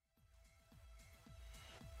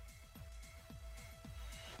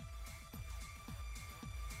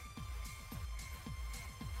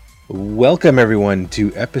Welcome, everyone,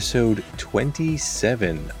 to episode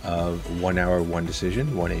 27 of 1 Hour, 1 Decision,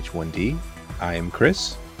 1H1D. I am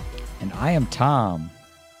Chris. And I am Tom.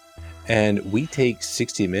 And we take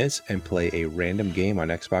 60 minutes and play a random game on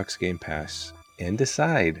Xbox Game Pass and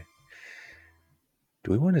decide,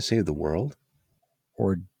 do we want to save the world?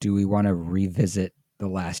 Or do we want to revisit the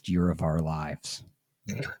last year of our lives?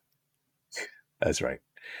 That's right.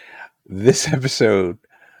 This episode,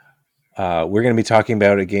 we're going to be talking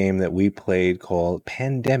about a game that we played called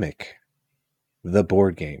Pandemic, the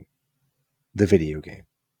board game, the video game.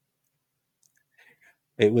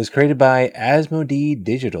 It was created by Asmodee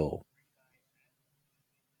Digital,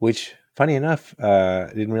 which, funny enough, I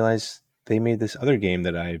didn't realize they made this other game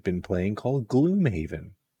that I've been playing called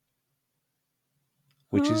Gloomhaven.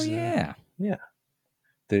 Which is yeah.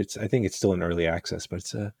 I think it's still in early access, but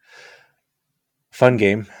it's a fun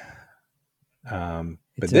game.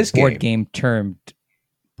 But this board game turned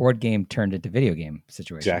into video game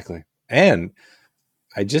situation. Exactly. And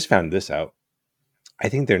I just found this out. I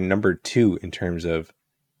think they're number 2 in terms of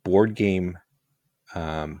board game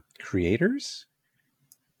creators.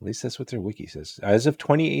 At least that's what their wiki says. As of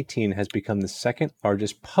 2018, has become the second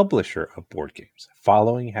largest publisher of board games,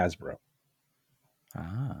 following Hasbro.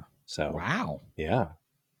 So wow. Yeah,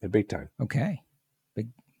 big time. Okay.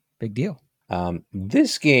 Big deal.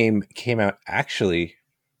 This game came out actually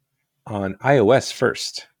on iOS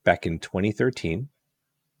first back in 2013,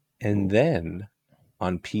 and then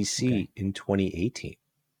on PC in 2018.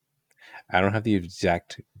 I don't have the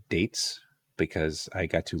exact dates because I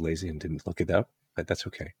got too lazy and didn't look it up, but that's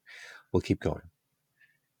okay. We'll keep going.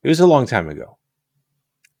 It was a long time ago.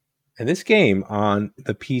 And this game on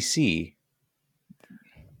the PC,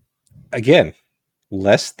 again,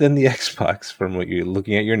 less than the Xbox from what you're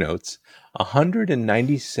looking at your notes,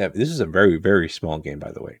 197. This is a very, very small game,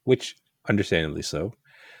 by the way, which understandably so.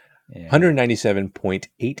 Yeah.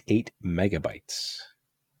 197.88 megabytes.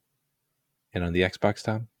 And on the Xbox,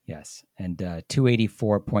 Tom? Yes. And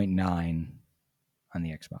 284.9 on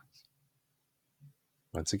the Xbox.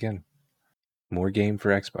 Once again, more game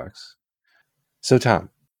for Xbox. So, Tom,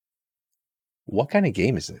 what kind of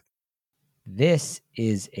game is it? This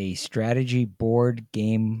is a strategy board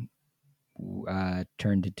game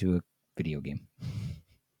turned into a video game.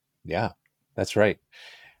 Yeah, that's right.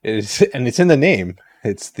 It is, and it's in the name.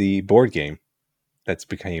 It's the board game that's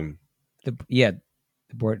became the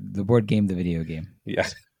board game, the video game. Yeah.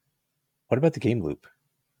 What about the game loop?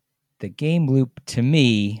 The game loop to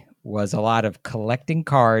me was a lot of collecting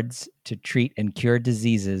cards to treat and cure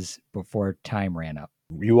diseases before time ran up.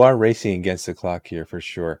 You are racing against the clock here for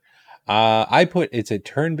sure. It's a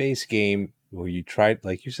turn-based game where you try,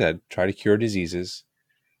 like you said, try to cure diseases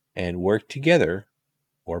and work together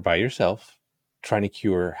or by yourself, trying to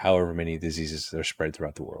cure however many diseases are spread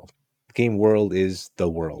throughout the world. The game world is the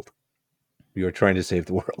world. You are trying to save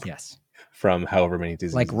the world. Yes. From however many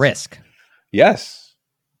diseases. Like Risk. Yes.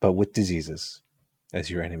 But with diseases as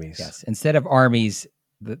your enemies. Yes. Instead of armies,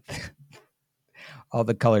 all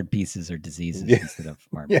the colored pieces are diseases instead of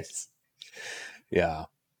armies. Yes. Yeah.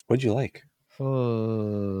 What'd you like?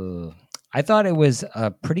 I thought it was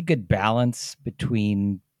a pretty good balance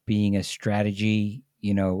between being a strategy,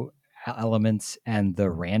 elements and the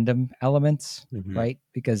random elements, right?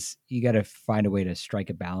 Because you got to find a way to strike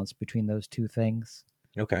a balance between those two things.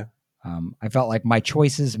 Okay. I felt like my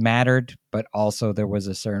choices mattered, but also there was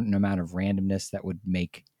a certain amount of randomness that would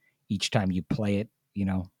make each time you play it,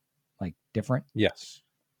 like different. Yes.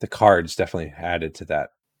 The cards definitely added to that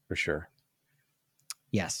for sure.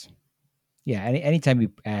 Yes. Yeah. Anytime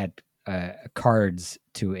you add cards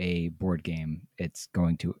to a board game, it's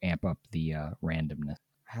going to amp up the randomness.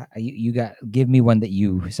 Give me one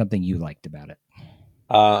something you liked about it.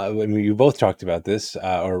 You both talked about this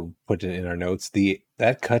or put it in our notes.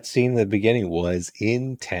 That cutscene at the beginning was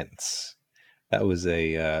intense. That was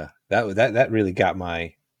that really got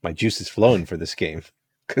my juices flowing for this game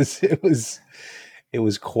because it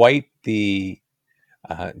was quite the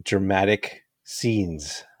dramatic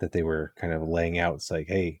scenes that they were kind of laying out. It's like,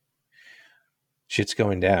 hey, shit's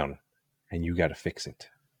going down and you got to fix it.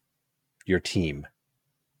 Your team.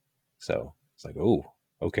 So it's like, oh,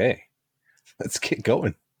 okay, let's get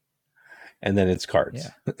going. And then it's cards.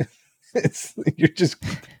 Yeah.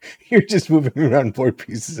 you're just moving around board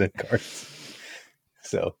pieces and cards.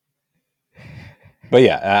 So, but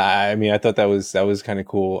yeah, I thought that was kind of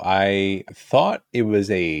cool. I thought it was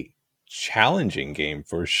a challenging game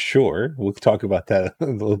for sure. We'll talk about that a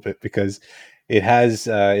little bit because this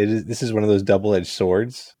is one of those double-edged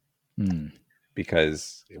swords.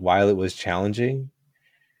 Because while it was challenging,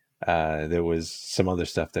 there was some other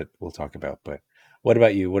stuff that we'll talk about. But What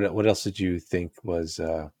about you? What else did you think was?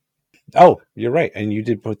 Oh, you're right, and you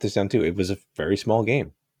did put this down too. It was a very small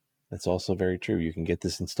game. That's also very true. You can get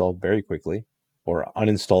this installed very quickly, or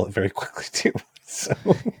uninstall it very quickly too. So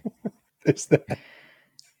there's that.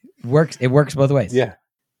 It works both ways. Yeah.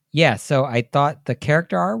 Yeah. So I thought the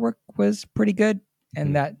character artwork was pretty good,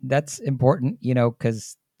 and that's important,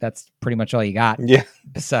 because that's pretty much all you got. Yeah.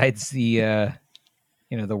 Besides the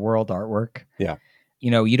the world artwork. Yeah.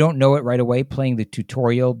 You don't know it right away playing the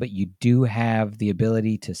tutorial, but you do have the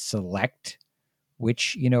ability to select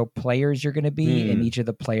which, players you're going to be. And each of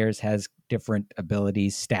the players has different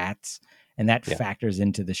abilities, stats, and that factors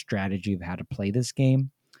into the strategy of how to play this game.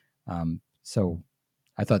 So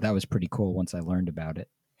I thought that was pretty cool once I learned about it.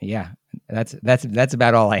 Yeah, that's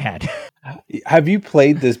about all I had. Have you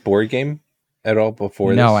played this board game at all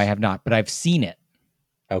before? No, I have not, but I've seen it.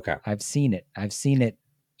 Okay. I've seen it,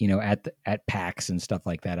 at PAX and stuff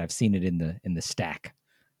like that. I've seen it in the stack.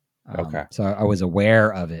 Okay. So I was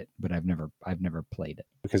aware of it, but I've never played it.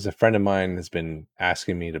 Because a friend of mine has been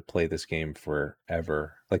asking me to play this game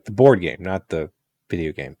forever, like the board game, not the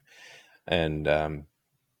video game. And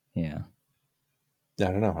yeah, I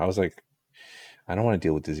don't know. I was like, I don't want to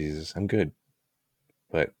deal with diseases. I'm good.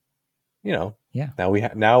 But yeah. Now we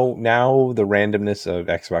now the randomness of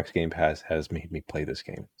Xbox Game Pass has made me play this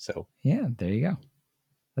game. So yeah, there you go.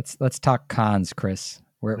 Let's talk cons, Chris.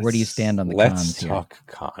 Where do you stand on the cons? Let's talk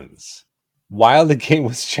cons. While the game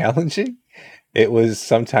was challenging, it was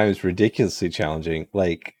sometimes ridiculously challenging,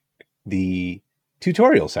 like the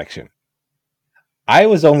tutorial section. I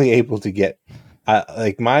was only able to get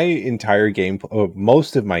like my entire game, or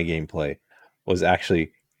most of my gameplay was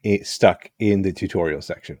actually stuck in the tutorial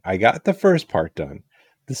section. I got the first part done.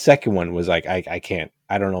 The second one was like, I can't,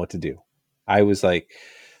 I don't know what to do. I was like,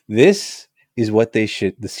 this is what the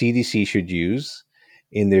CDC should use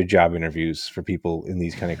in their job interviews for people in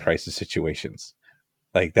these kind of crisis situations.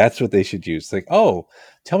 Like, that's what they should use. Like, oh,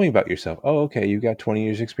 tell me about yourself. Oh, okay, you got 20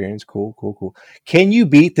 years experience. Cool. Can you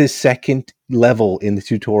beat this second level in the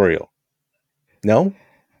tutorial? No?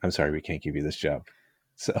 I'm sorry, we can't give you this job.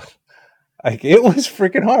 So, like, it was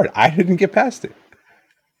freaking hard. I didn't get past it.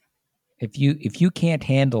 If you can't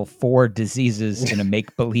handle 4 diseases in a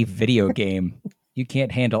make-believe video game, you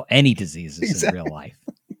can't handle any diseases in real life.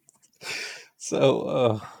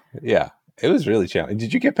 So, yeah, it was really challenging.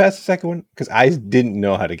 Did you get past the second one? Because I didn't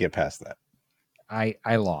know how to get past that. I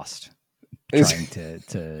lost trying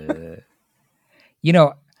to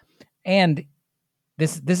and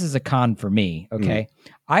this is a con for me, okay?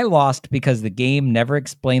 I lost because the game never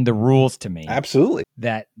explained the rules to me. Absolutely.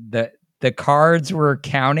 That the cards were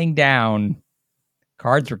counting down.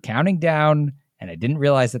 And I didn't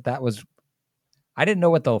realize that was... I didn't know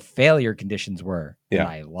what the failure conditions were, and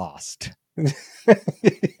I lost.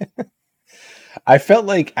 I felt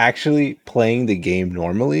like actually playing the game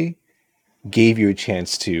normally gave you a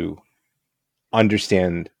chance to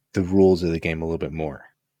understand the rules of the game a little bit more.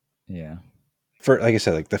 Yeah. Like I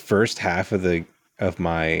said, like the first half of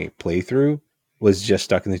my playthrough was just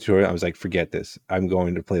stuck in the tutorial. I was like, forget this. I'm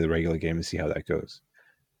going to play the regular game and see how that goes.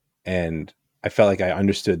 And I felt like I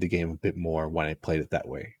understood the game a bit more when I played it that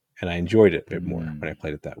way. And I enjoyed it a bit more when I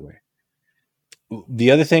played it that way.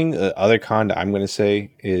 The other thing, other con that I'm going to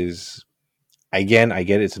say is, again, I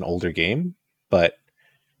get it's an older game, but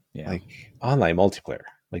like online multiplayer,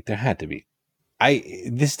 like there had to be.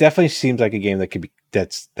 This definitely seems like a game that could be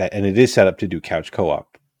and it is set up to do couch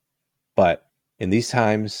co-op. But in these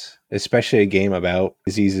times, especially a game about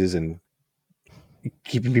diseases and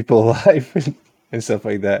keeping people alive and stuff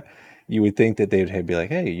like that, you would think that they would be like,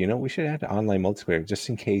 hey, we should add online multiplayer just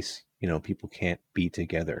in case, people can't be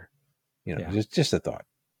together. Just a thought.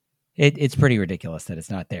 It's pretty ridiculous that it's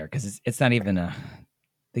not there, because it's not even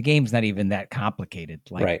the game's not even that complicated.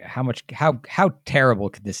 Like, right. How terrible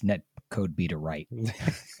could this net code be to write?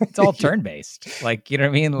 It's all turn-based. Like, you know what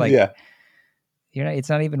I mean? Like, yeah. It's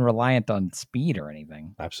not even reliant on speed or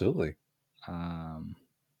anything. Absolutely.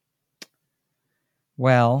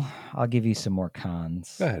 Well, I'll give you some more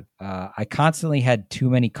cons. Go ahead. I constantly had too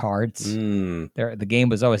many cards. The game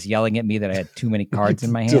was always yelling at me that I had too many cards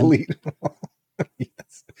in my hand. Delete.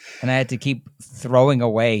 Yes. And I had to keep throwing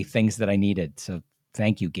away things that I needed. So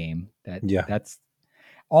thank you, game. That's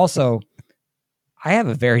also, I have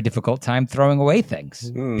a very difficult time throwing away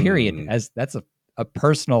things, period. As that's a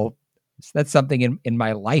personal, that's something in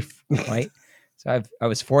my life, right? So I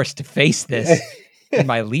was forced to face this in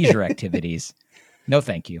my leisure activities. No,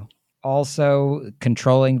 thank you. Also,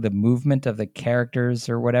 controlling the movement of the characters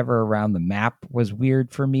or whatever around the map was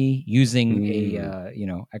weird for me, using a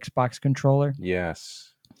Xbox controller.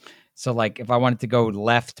 Yes. So, like, if I wanted to go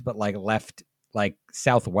left, but like left like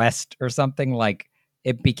Southwest or something, like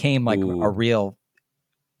it became like Ooh. a real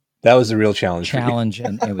That was a real challenge.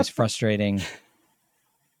 And it was frustrating.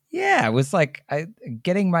 Yeah, it was like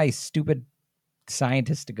getting my stupid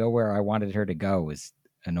scientist to go where I wanted her to go was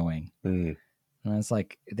annoying. And I was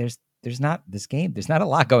like, there's not this game. There's not a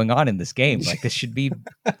lot going on in this game. Like this should be,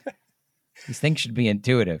 these things should be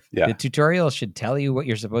intuitive. Yeah. The tutorial should tell you what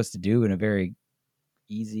you're supposed to do in a very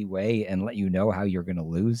easy way and let you know how you're going to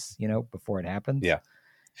lose, before it happens. Yeah.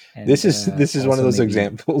 And, this is one of those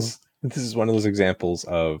examples. This is one of those examples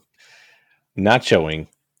of not showing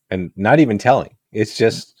and not even telling. It's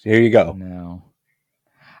just, here you go. No.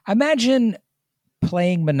 Imagine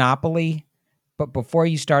playing Monopoly, but before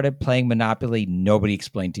you started playing Monopoly, nobody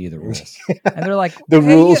explained to you the rules. And they're like, the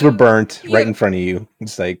rules were burnt right in front of you.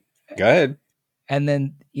 It's like, go ahead. And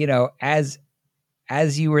then, as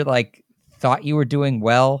you were like, thought you were doing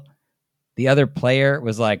well, the other player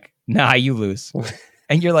was like, nah, you lose.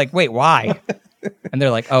 And you're like, wait, why? And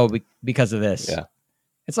they're like, oh, because of this. Yeah.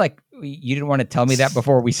 It's like, you didn't want to tell me that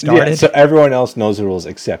before we started. Yeah, so everyone else knows the rules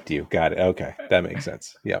except you. Got it. Okay. That makes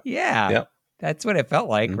sense. Yep. Yeah. Yep. That's what it felt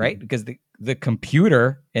like, right? Because the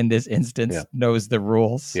computer in this instance knows the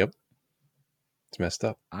rules. Yep. It's messed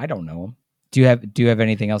up. I don't know them. Do you have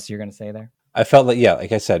anything else you're going to say there? I felt like,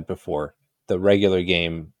 like I said before, the regular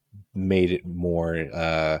game made it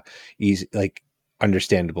more easy, like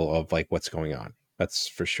understandable of like what's going on. That's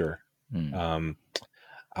for sure.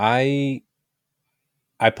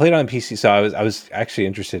 I played on PC, so I was actually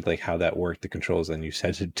interested like how that worked, the controls, and you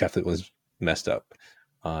said it definitely was messed up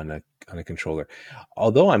on a controller.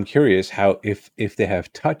 Although I'm curious how if they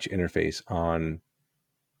have touch interface on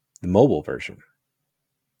the mobile version.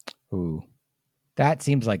 Ooh, that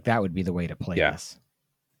seems like that would be the way to play this.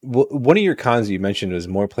 Well, one of your cons you mentioned was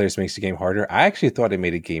more players makes the game harder. I actually thought it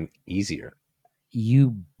made a game easier.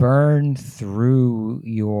 You burn through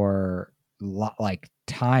your like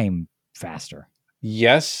time faster.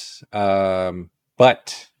 Yes,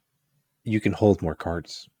 but you can hold more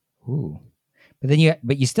cards. Ooh. But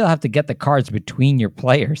you still have to get the cards between your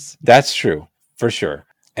players. That's true, for sure.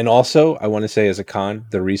 And also, I want to say as a con,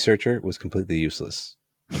 the researcher was completely useless.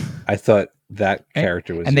 I thought that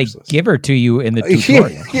character was useless. They give her to you in the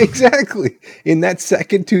tutorial. Exactly. In that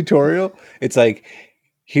second tutorial, it's like,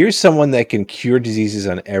 here's someone that can cure diseases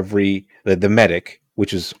on every... The medic,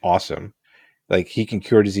 which is awesome. Like, he can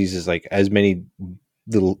cure diseases like as many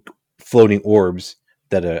little floating orbs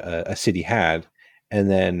that a city had. And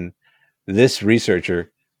then this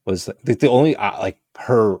researcher was the only...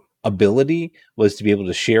 her ability was to be able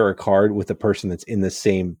to share a card with a person that's in the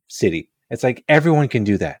same city. It's like, everyone can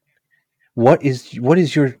do that. What is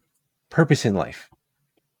your purpose in life?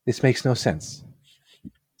 This makes no sense.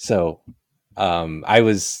 So I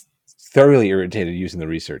was thoroughly irritated using the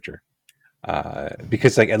researcher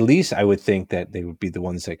because like at least I would think that they would be the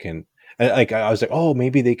ones that can like I was like, oh,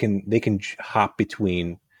 maybe they can hop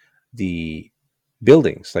between the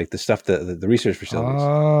buildings, like the stuff the research facilities.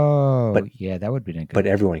 Oh, but yeah, that would be good. But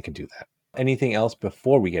everyone can do that. Anything else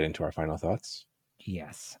before we get into our final thoughts?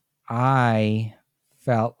 Yes. I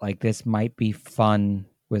felt like this might be fun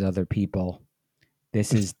with other people.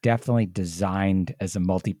 This is definitely designed as a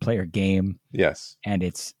multiplayer game. Yes. And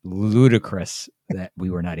it's ludicrous that we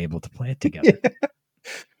were not able to play it together. Yeah.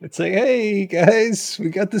 It's like, hey, guys, we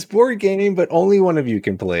got this board game, but only one of you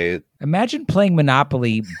can play it. Imagine playing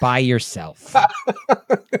Monopoly by yourself.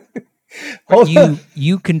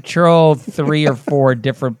 You control 3 or 4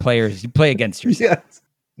 different players. You play against yourself. Yes.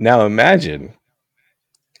 Now imagine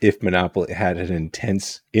if Monopoly had an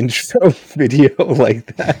intense intro video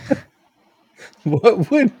like that. What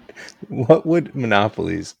would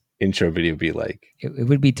Monopoly's intro video be like? It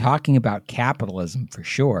would be talking about capitalism for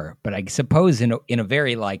sure, but I suppose in a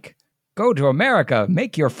very like, go to America,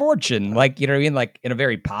 make your fortune, like, you know what I mean, like in a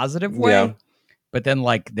very positive way. Yeah. But then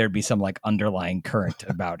like there'd be some like underlying current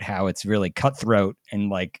about how it's really cutthroat and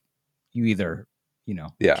like you either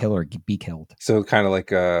kill or be killed. So kind of like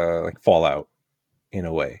Fallout in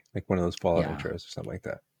a way, like one of those Fallout intros or something like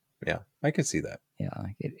that. Yeah, I could see that. Yeah,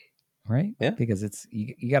 right? Yeah, because it's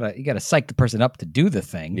you gotta psych the person up to do the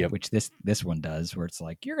thing, which this one does, where it's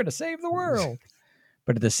like, you're gonna save the world,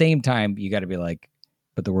 but at the same time you got to be like,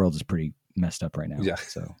 but the world is pretty messed up right now. Yeah,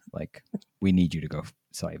 so like we need you to go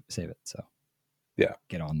save it. So yeah,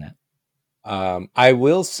 get on that. I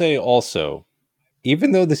will say also,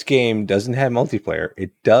 even though this game doesn't have multiplayer,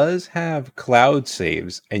 it does have cloud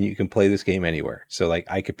saves, and you can play this game anywhere. So like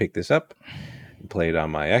I could pick this up and play it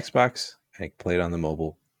on my Xbox, I can play it on the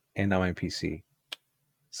mobile and on my PC.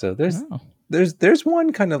 So there's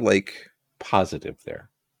one kind of like positive there.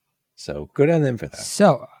 So good on them for that.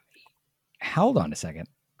 So hold on a second.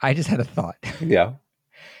 I just had a thought. Yeah.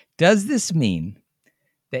 Does this mean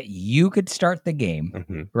that you could start the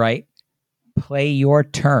game, right? Play your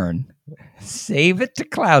turn, save it to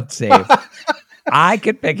cloud save. I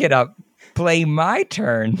could pick it up, play my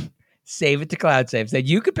turn, save it to cloud save. Then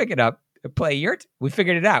you could pick it up, play your. We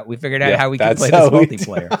figured it out. We figured out how we could play this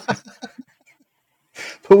multiplayer.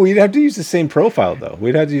 But we'd have to use the same profile, though.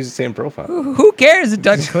 We'd have to use the same profile. Who cares? It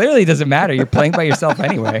clearly doesn't matter. You're playing by yourself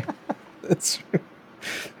anyway. That's true.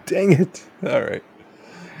 Dang it. All right.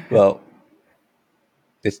 Well,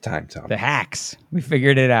 it's time, Tom. The hacks. We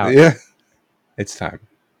figured it out. Yeah. It's time.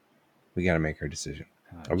 We got to make our decision.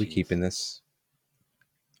 Are we keeping this?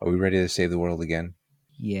 Are we ready to save the world again?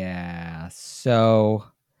 Yeah. So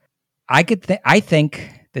I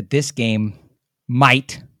think that this game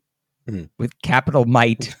might, with capital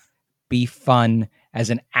might, be fun as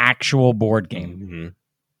an actual board game.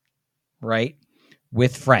 Right?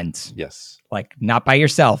 With friends. Yes. Like not by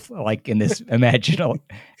yourself, like in this imaginal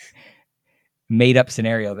made up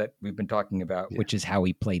scenario that we've been talking about, which is how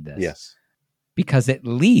we played this. Yes. Because at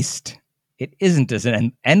least it isn't as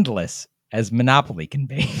endless as Monopoly can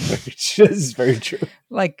be. Which is very true.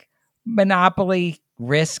 Like Monopoly,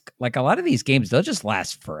 Risk, like a lot of these games, they'll just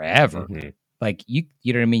last forever. Like you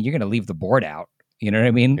know what I mean? You're going to leave the board out. You know what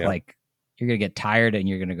I mean? Yeah. Like you're going to get tired and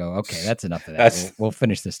you're going to go, okay, that's enough of that. We'll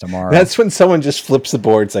finish this tomorrow. That's when someone just flips the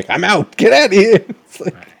board. It's like, I'm out. Get out of here. It's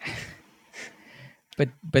like...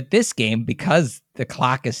 But this game, because the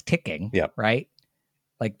clock is ticking, right?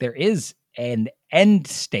 Like there is an end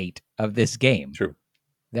state of this game. True.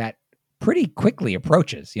 That pretty quickly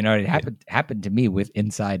approaches. You know, it happened to me with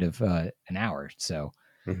inside of an hour. So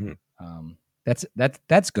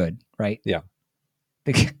that's good, right? Yeah.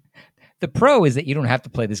 The pro is that you don't have to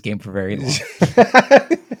play this game for very long.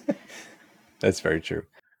 That's very true.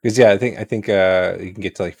 Because I think you can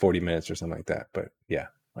get to like 40 minutes or something like that. But yeah.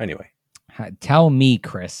 Anyway. Tell me,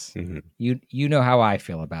 Chris. You know how I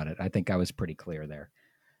feel about it. I think I was pretty clear there.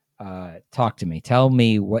 Talk to me. Tell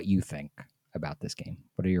me what you think about this game.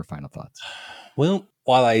 What are your final thoughts? Well,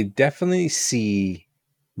 while I definitely see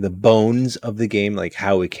the bones of the game, like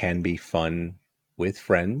how it can be fun with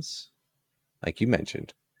friends, like you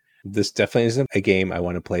mentioned, this definitely isn't a game I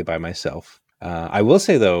want to play by myself. I will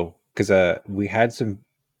say though, because we had some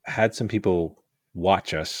people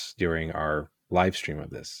watch us during our live stream of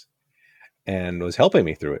this, and was helping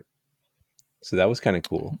me through it. So that was kind of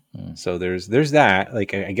cool. So there's that.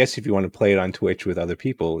 Like, I guess if you want to play it on Twitch with other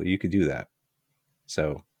people, you could do that.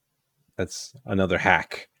 So that's another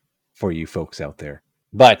hack for you folks out there.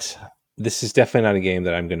 But this is definitely not a game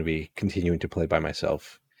that I'm going to be continuing to play by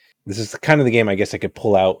myself. This is kind of the game I guess I could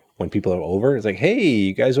pull out when people are over. It's like, hey,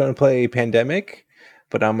 you guys want to play Pandemic,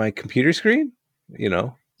 but on my computer screen? You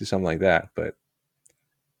know, do something like that. But,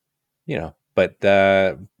 you know. But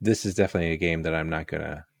this is definitely a game that I'm not going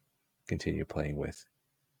to continue playing with.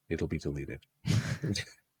 It'll be deleted.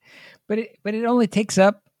 But it only takes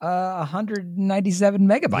up 197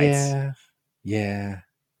 megabytes. Yeah.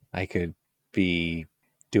 I could be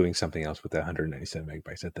doing something else with that 197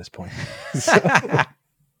 megabytes at this point.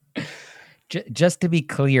 Just to be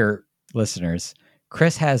clear, listeners,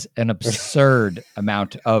 Chris has an absurd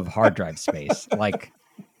amount of hard drive space. Like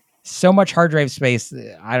so much hard drive space,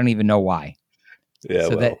 I don't even know why. Yeah,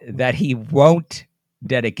 so that he won't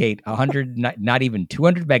dedicate 100, not even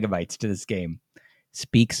 200 megabytes to this game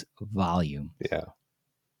speaks volume. Yeah,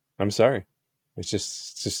 I'm sorry. It's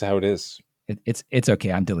just how it is. It's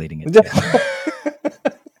okay. I'm deleting it.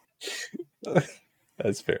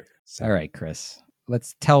 That's fair. All right, Chris.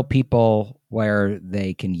 Let's tell people where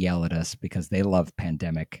they can yell at us because they love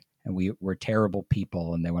Pandemic and we're terrible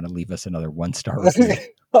people and they want to leave us another 1-star review.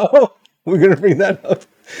 Oh, we're gonna bring that up.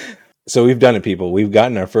 So we've done it, people. We've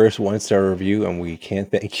gotten our first 1-star review, and we can't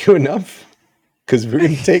thank you enough because we're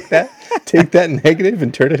going to take that negative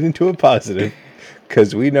and turn it into a positive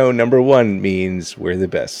because we know number 1 means we're the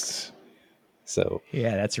best. So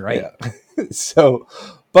yeah, that's right. Yeah. So,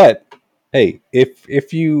 but hey,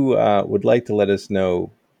 if you would like to let us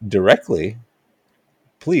know directly,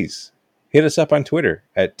 please hit us up on Twitter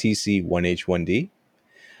at TC1H1D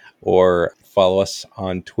or follow us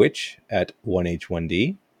on Twitch at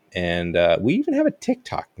 1H1D. And we even have a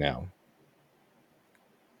TikTok now.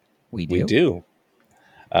 We do? We do.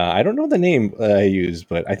 I don't know the name I use,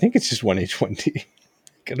 but I think it's just 1H1D.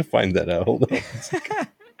 Gotta find that out. Hold on.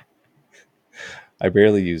 I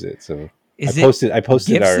barely use it, so I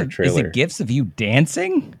posted our trailer. Is it GIFs of you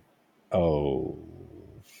dancing? Oh,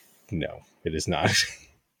 no, it is not.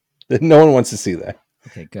 No one wants to see that.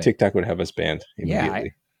 Okay, good. TikTok would have us banned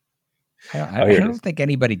immediately. I don't think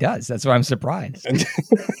anybody does. That's why I'm surprised.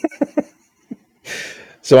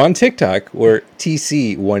 So on TikTok, we're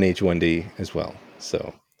TC1H1D as well.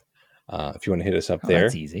 So if you want to hit us up there,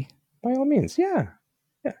 that's easy. By all means, yeah.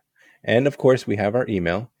 And of course, we have our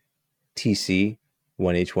email,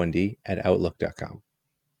 tc1h1d@outlook.com.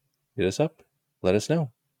 Hit us up, let us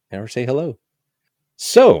know, or say hello.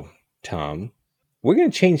 So, Tom, we're going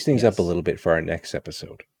to change things up a little bit for our next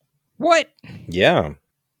episode. What? Yeah,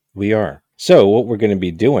 we are. So what we're going to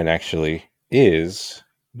be doing actually is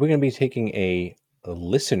we're going to be taking a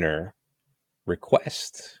listener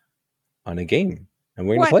request on a game, and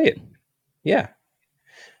we're going to play it. Yeah.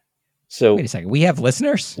 So wait a second. We have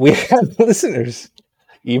listeners? We have listeners.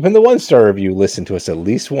 Even the 1-star review listened to us at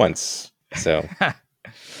least once. So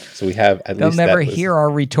we have at least. They'll never hear our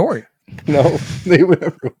retort. No, they would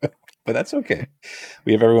never will. But that's okay.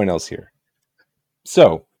 We have everyone else here.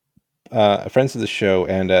 So, friends of the show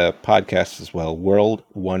and a podcast as well, World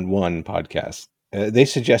 1-1 podcast. They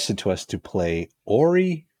suggested to us to play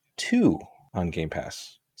Ori 2 on Game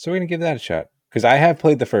Pass. So we're going to give that a shot. Because I have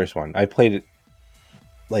played the first one. I played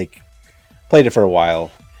it for a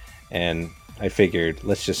while, and I figured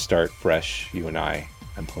let's just start fresh, you and I,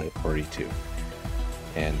 and play Ori 2.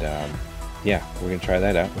 And yeah, we're going to try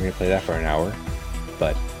that out. We're going to play that for an hour.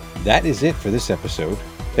 But that is it for this episode.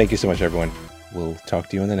 Thank you so much, everyone. We'll talk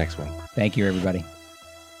to you in the next one. Thank you, everybody.